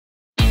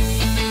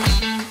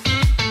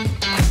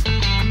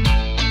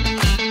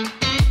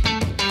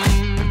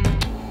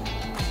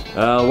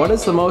What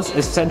is the most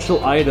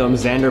essential item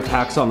Zander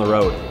packs on the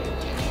road?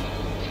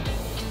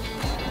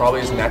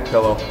 Probably his neck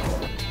pillow.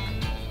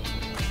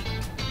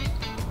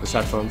 His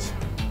headphones.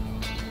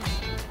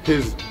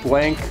 His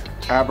blank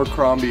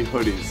Abercrombie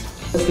hoodies.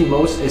 What's the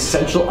most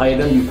essential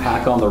item you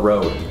pack on the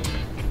road?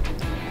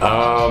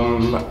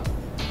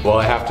 Well,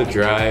 I have to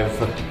drive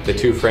the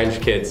two French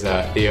kids,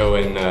 Theo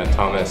and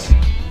Thomas.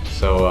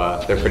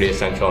 So they're pretty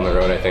essential on the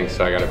road, I think,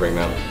 so I gotta bring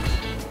them.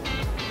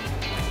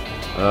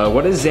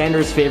 What is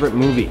Zander's favorite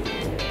movie?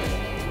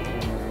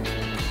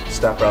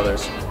 Step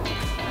Brothers.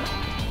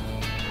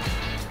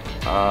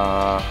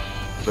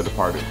 The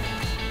Departed.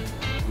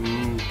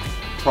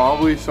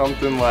 Probably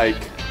something like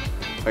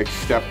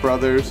Step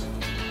Brothers.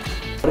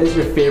 What is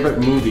your favorite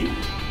movie?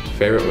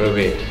 Favorite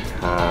movie?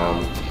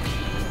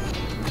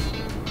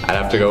 I'd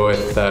have to go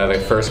with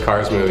the first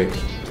Cars movie.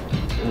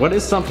 What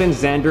is something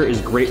Zander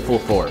is grateful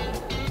for?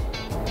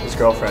 His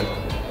girlfriend.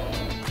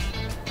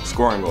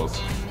 Scoring goals.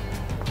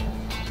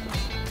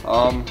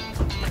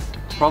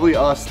 Probably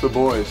us, the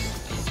boys.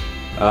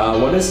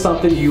 What is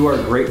something you are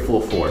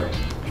grateful for?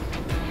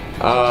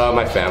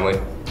 My family.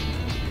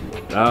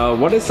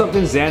 What is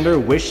something Zander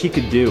wish he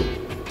could do?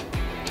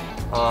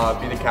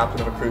 Be the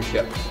captain of a cruise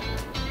ship.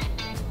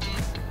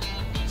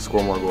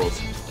 Score more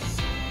goals.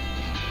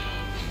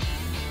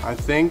 I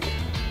think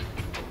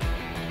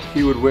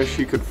he would wish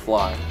he could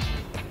fly.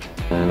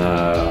 And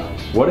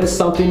what is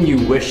something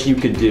you wish you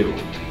could do?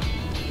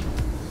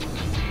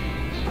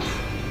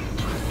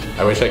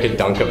 I wish I could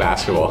dunk a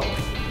basketball.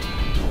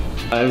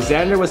 If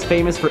Zander was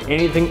famous for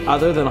anything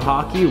other than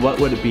hockey, what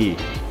would it be?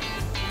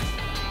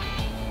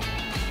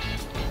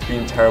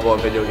 Being terrible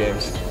at video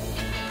games.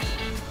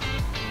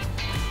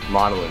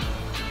 Modeling.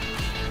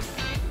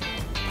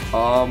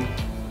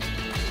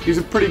 He's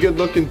a pretty good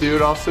looking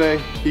dude, I'll say.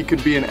 He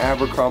could be an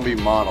Abercrombie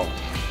model.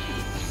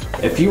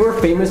 If you were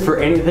famous for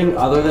anything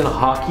other than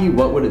hockey,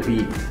 what would it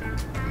be?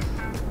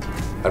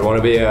 I'd want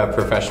to be a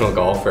professional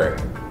golfer.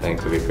 I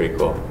think would be pretty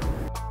cool.